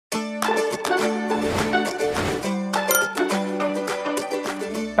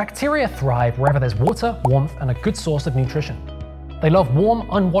Bacteria thrive wherever there's water, warmth, and a good source of nutrition. They love warm,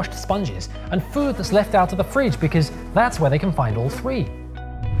 unwashed sponges and food that's left out of the fridge because that's where they can find all three.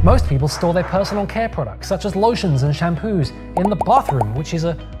 Most people store their personal care products, such as lotions and shampoos, in the bathroom, which is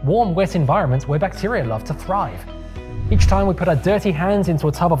a warm, wet environment where bacteria love to thrive. Each time we put our dirty hands into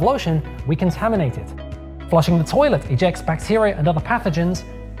a tub of lotion, we contaminate it. Flushing the toilet ejects bacteria and other pathogens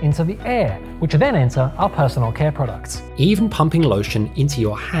into the air, which then enter our personal care products. Even pumping lotion into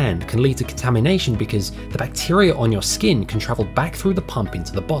your hand can lead to contamination because the bacteria on your skin can travel back through the pump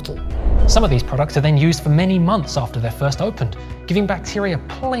into the bottle. Some of these products are then used for many months after they're first opened, giving bacteria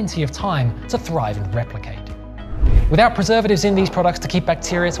plenty of time to thrive and replicate. Without preservatives in these products to keep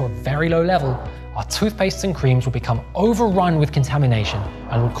bacteria to a very low level, our toothpastes and creams will become overrun with contamination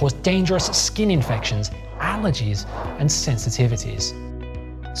and will cause dangerous skin infections, allergies, and sensitivities.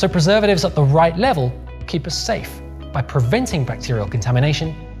 So preservatives at the right level keep us safe by preventing bacterial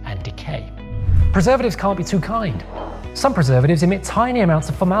contamination and decay. Preservatives can't be too kind. Some preservatives emit tiny amounts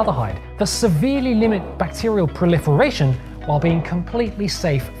of formaldehyde that severely limit bacterial proliferation while being completely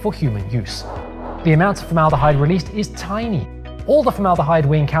safe for human use. The amount of formaldehyde released is tiny. All the formaldehyde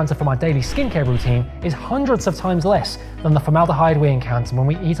we encounter from our daily skincare routine is hundreds of times less than the formaldehyde we encounter when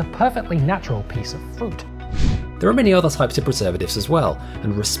we eat a perfectly natural piece of fruit. There are many other types of preservatives as well,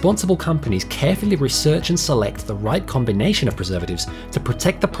 and responsible companies carefully research and select the right combination of preservatives to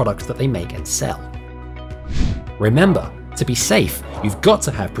protect the products that they make and sell. Remember, to be safe, you've got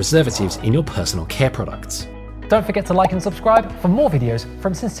to have preservatives in your personal care products. Don't forget to like and subscribe for more videos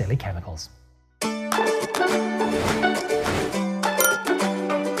from Sincerely Chemicals.